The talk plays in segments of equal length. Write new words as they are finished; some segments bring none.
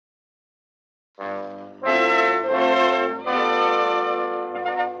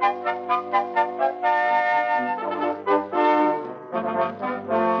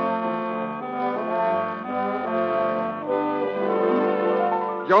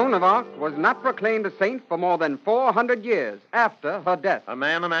Joan of Arc was not proclaimed a saint for more than 400 years after her death. A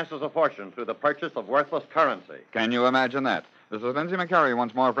man amasses a fortune through the purchase of worthless currency. Can you imagine that? This is Lindsay McCary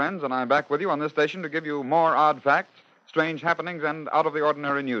once more, friends, and I'm back with you on this station to give you more odd facts, strange happenings, and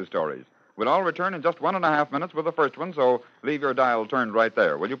out-of-the-ordinary news stories. We'll all return in just 1.5 minutes with the first one, so leave your dial turned right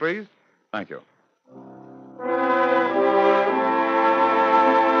there, will you please? Thank you.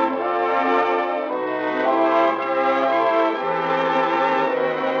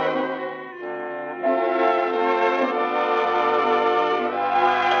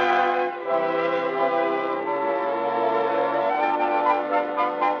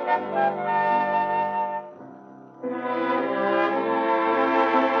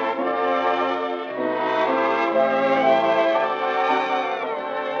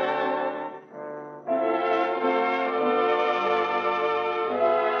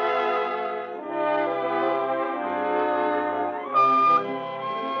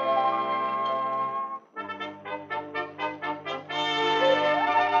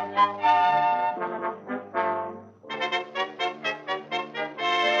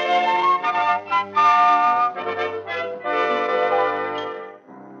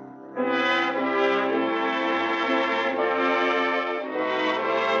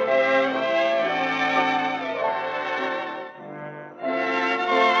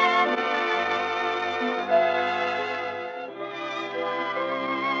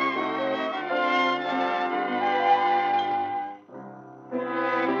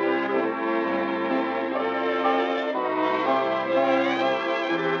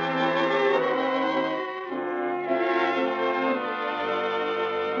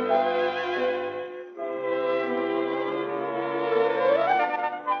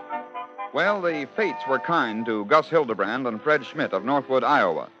 Well, the fates were kind to Gus Hildebrand and Fred Schmidt of Northwood,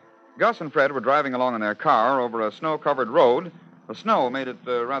 Iowa. Gus and Fred were driving along in their car over a snow-covered road. The snow made it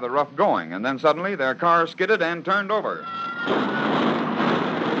rather rough going, and then suddenly their car skidded and turned over.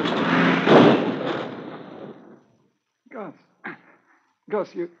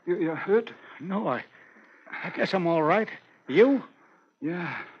 Gus, you hurt? No, I guess I'm all right. You?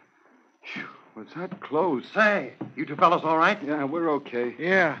 Yeah. Phew, was that close? Say, you two fellas all right? Yeah, we're okay.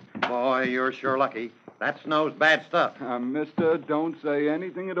 Yeah. Boy, you're sure lucky. That snow's bad stuff. Mister, don't say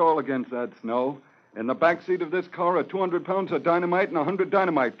anything at all against that snow. In the back seat of this car are 200 pounds of dynamite and 100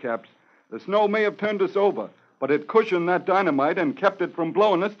 dynamite caps. The snow may have turned us over, but it cushioned that dynamite and kept it from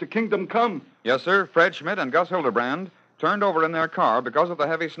blowing us to kingdom come. Yes, sir. Fred Schmidt and Gus Hildebrand turned over in their car because of the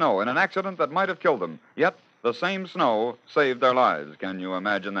heavy snow in an accident that might have killed them. Yet, the same snow saved their lives. Can you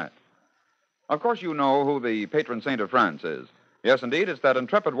imagine that? Of course, you know who the patron saint of France is. Yes, indeed, it's that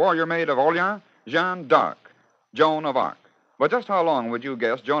intrepid warrior maid of Orleans, Jeanne d'Arc, Joan of Arc. But just how long would you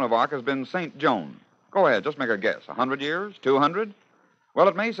guess Joan of Arc has been Saint Joan? Go ahead, just make a guess. 100 years? 200? Well,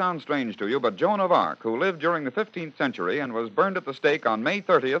 it may sound strange to you, but Joan of Arc, who lived during the 15th century and was burned at the stake on May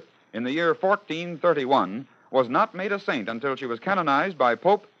 30th in the year 1431, was not made a saint until she was canonized by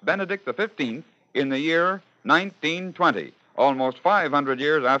Pope Benedict XV in the year 1920, almost 500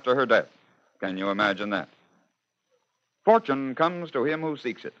 years after her death. Can you imagine that? Fortune comes to him who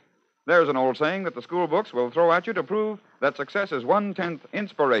seeks it. There's an old saying that the school books will throw at you to prove that success is 1/10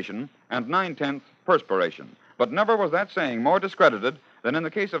 inspiration and 9/10 perspiration. But never was that saying more discredited than in the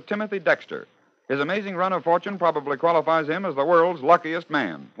case of Timothy Dexter. His amazing run of fortune probably qualifies him as the world's luckiest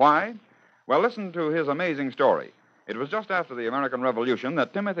man. Why? Well, listen to his amazing story. It was just after the American Revolution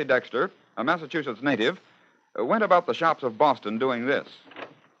that Timothy Dexter, a Massachusetts native, went about the shops of Boston doing this.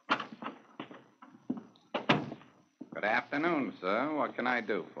 Good afternoon, sir. What can I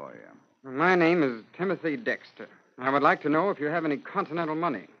do for you? My name is Timothy Dexter. I would like to know if you have any continental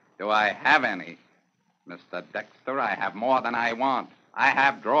money. Do I have any? Mr. Dexter, I have more than I want. I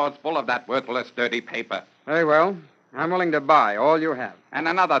have drawers full of that worthless, dirty paper. Very well. I'm willing to buy all you have. And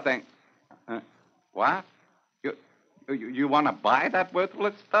another thing. What? You want to buy that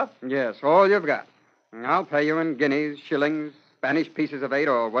worthless stuff? Yes, all you've got. I'll pay you in guineas, shillings, Spanish pieces of 8,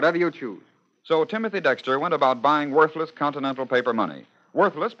 or whatever you choose. So Timothy Dexter went about buying worthless continental paper money.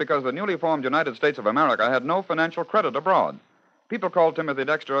 Worthless because the newly formed United States of America had no financial credit abroad. People called Timothy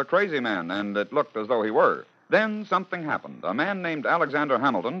Dexter a crazy man, and it looked as though he were. Then something happened. A man named Alexander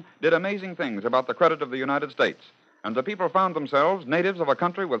Hamilton did amazing things about the credit of the United States, and the people found themselves natives of a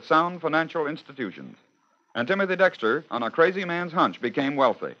country with sound financial institutions. And Timothy Dexter, on a crazy man's hunch, became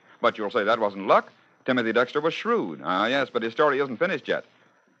wealthy. But you'll say that wasn't luck. Timothy Dexter was shrewd. Yes, but his story isn't finished yet.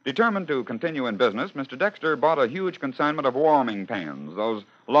 Determined to continue in business, Mr. Dexter bought a huge consignment of warming pans, those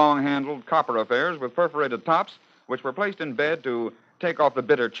long-handled copper affairs with perforated tops, which were placed in bed to take off the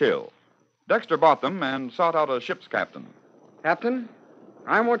bitter chill. Dexter bought them and sought out a ship's captain. Captain,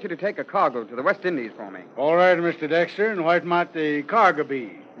 I want you to take a cargo to the West Indies for me. All right, Mr. Dexter, and what might the cargo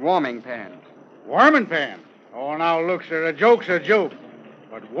be? Warming pans. Warming pan? Oh, now, look, sir, a joke's a joke.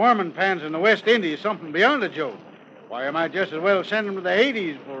 But warming pans in the West Indies is something beyond a joke. Why, I might just as well send them to the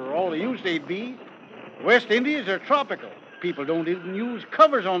Hades for all the use they'd be. The West Indies are tropical. People don't even use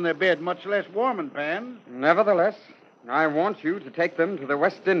covers on their bed, much less warming pans. Nevertheless, I want you to take them to the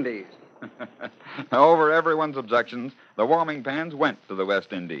West Indies. Over everyone's objections, the warming pans went to the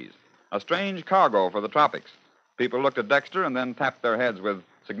West Indies. A strange cargo for the tropics. People looked at Dexter and then tapped their heads with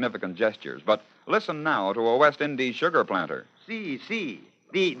significant gestures. But listen now to a West Indies sugar planter. See.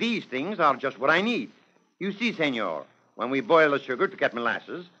 These things are just what I need. You see, senor, when we boil the sugar to get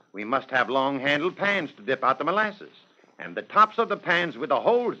molasses, we must have long-handled pans to dip out the molasses. And the tops of the pans with the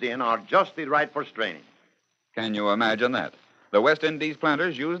holes in are just right for straining. Can you imagine that? The West Indies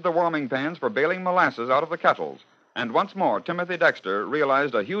planters used the warming pans for bailing molasses out of the kettles. And once more, Timothy Dexter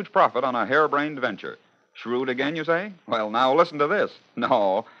realized a huge profit on a harebrained venture. Shrewd again, you say? Well, now listen to this.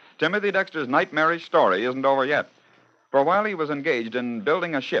 No, Timothy Dexter's nightmarish story isn't over yet. For while he was engaged in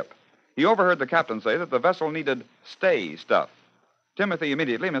building a ship, he overheard the captain say that the vessel needed stay stuff. Timothy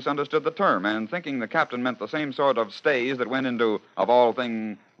immediately misunderstood the term, and thinking the captain meant the same sort of stays that went into, of all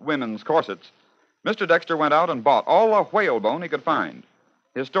things, women's corsets, Mr. Dexter went out and bought all the whalebone he could find.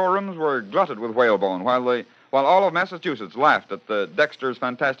 His storerooms were glutted with whalebone, while all of Massachusetts laughed at the Dexter's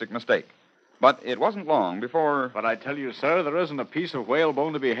fantastic mistake. But it wasn't long before... But I tell you, sir, there isn't a piece of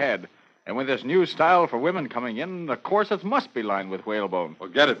whalebone to be had. And with this new style for women coming in, the corsets must be lined with whalebone.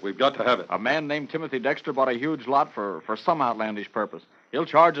 Forget it. We've got to have it. A man named Timothy Dexter bought a huge lot for some outlandish purpose. He'll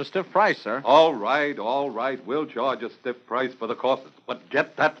charge a stiff price, sir. All right. We'll charge a stiff price for the corsets. But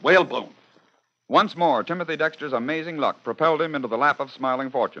get that whalebone. Once more, Timothy Dexter's amazing luck propelled him into the lap of smiling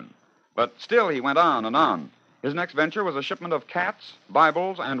fortune. But still he went on and on. His next venture was a shipment of cats,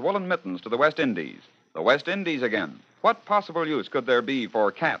 Bibles, and woolen mittens to the West Indies. The West Indies again. What possible use could there be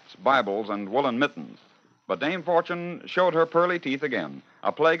for cats, Bibles, and woolen mittens? But Dame Fortune showed her pearly teeth again.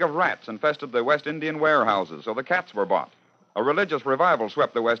 A plague of rats infested the West Indian warehouses, so the cats were bought. A religious revival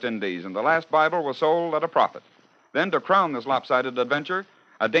swept the West Indies, and the last Bible was sold at a profit. Then, to crown this lopsided adventure,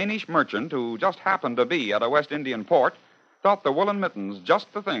 a Danish merchant who just happened to be at a West Indian port thought the woolen mittens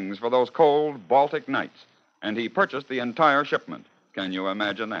just the things for those cold Baltic nights, and he purchased the entire shipment. Can you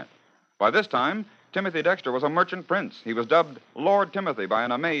imagine that? By this time, Timothy Dexter was a merchant prince. He was dubbed Lord Timothy by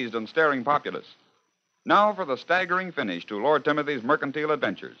an amazed and staring populace. Now for the staggering finish to Lord Timothy's mercantile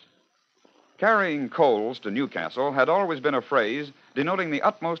adventures. Carrying coals to Newcastle had always been a phrase denoting the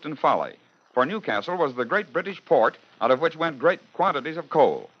utmost in folly, for Newcastle was the great British port out of which went great quantities of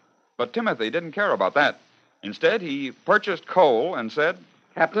coal. But Timothy didn't care about that. Instead, he purchased coal and said,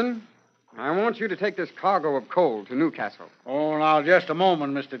 Captain, I want you to take this cargo of coal to Newcastle. Oh, now, just a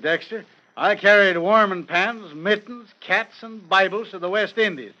moment, Mr. Dexter. I carried warming pans, mittens, cats, and Bibles to the West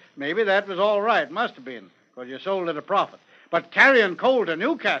Indies. Maybe that was all right. Must have been, because you sold at a profit. But carrying coal to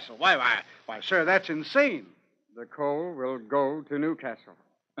Newcastle, why, sir, that's insane. The coal will go to Newcastle.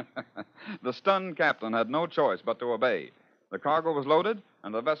 The stunned captain had no choice but to obey. The cargo was loaded,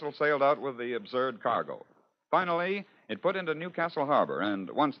 and the vessel sailed out with the absurd cargo. Finally, it put into Newcastle Harbor, and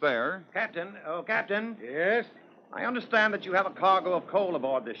once there... Captain. Yes? I understand that you have a cargo of coal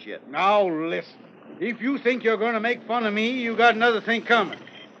aboard this ship. Now, listen. If you think you're going to make fun of me, you got another thing coming.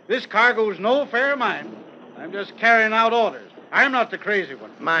 This cargo's no affair of mine. I'm just carrying out orders. I'm not the crazy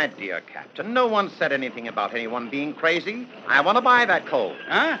one. My dear Captain, no one said anything about anyone being crazy. I want to buy that coal.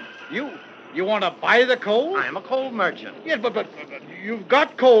 Huh? You want to buy the coal? I'm a coal merchant. Yes, but you've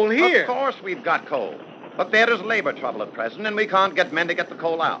got coal here. Of course we've got coal. But there is labor trouble at present, and we can't get men to get the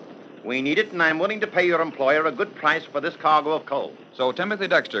coal out. We need it, and I'm willing to pay your employer a good price for this cargo of coal. So Timothy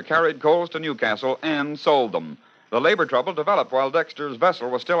Dexter carried coals to Newcastle and sold them. The labor trouble developed while Dexter's vessel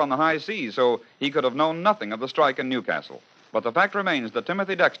was still on the high seas, so he could have known nothing of the strike in Newcastle. But the fact remains that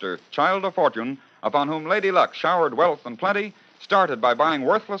Timothy Dexter, child of fortune, upon whom Lady Luck showered wealth and plenty, started by buying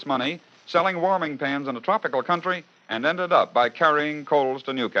worthless money, selling warming pans in a tropical country, and ended up by carrying coals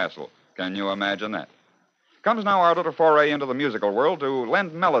to Newcastle. Can you imagine that? Comes now our little foray into the musical world to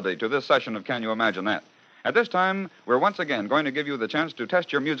lend melody to this session of Can You Imagine That? At this time, we're once again going to give you the chance to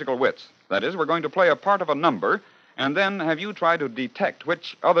test your musical wits. That is, we're going to play a part of a number, and then have you try to detect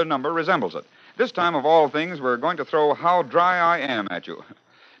which other number resembles it. This time, of all things, we're going to throw How Dry I Am at you.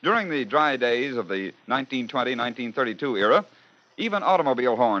 During the dry days of the 1920-1932 era, even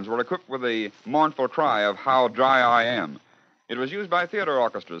automobile horns were equipped with the mournful cry of How Dry I Am. It was used by theater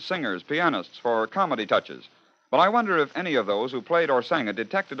orchestras, singers, pianists for comedy touches. But I wonder if any of those who played or sang it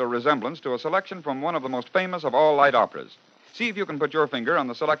detected a resemblance to a selection from one of the most famous of all light operas. See if you can put your finger on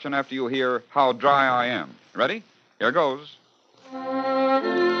the selection after you hear How Dry I Am. Ready? Here goes.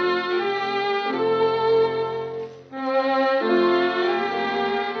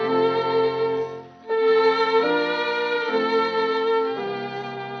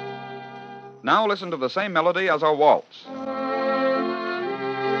 Now listen to the same melody as a waltz.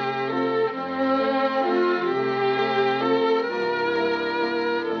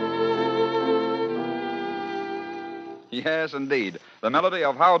 Yes, indeed. The melody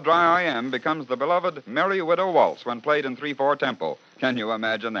of How Dry I Am becomes the beloved Merry Widow Waltz when played in 3/4 tempo. Can you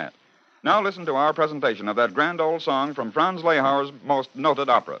imagine that? Now listen to our presentation of that grand old song from Franz Lehauer's most noted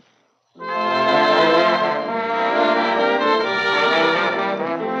opera.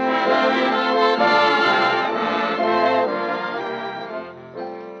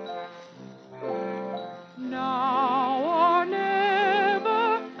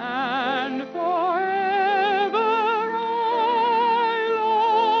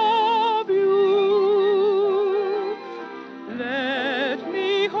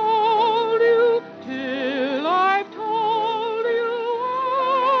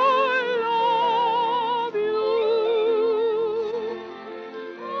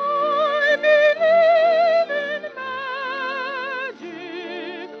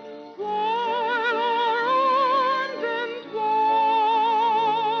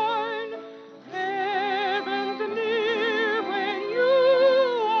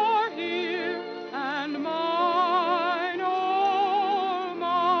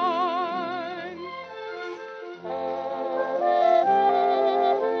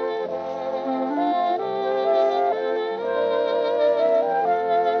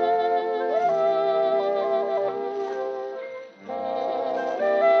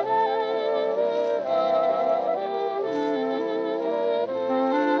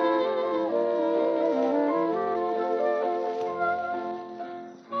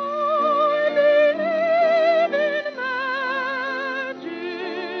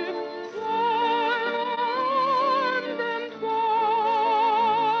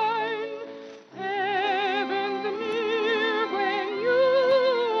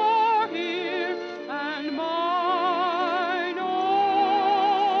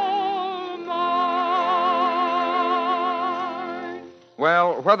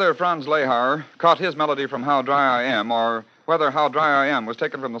 Well, whether Franz Lehauer caught his melody from How Dry I Am or whether How Dry I Am was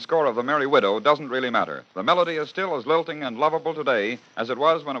taken from the score of The Merry Widow doesn't really matter. The melody is still as lilting and lovable today as it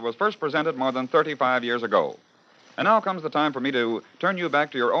was when it was first presented more than 35 years ago. And now comes the time for me to turn you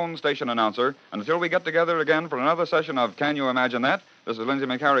back to your own station announcer. And until we get together again for another session of Can You Imagine That? This is Lindsay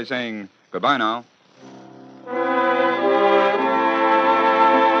McHarry saying goodbye now.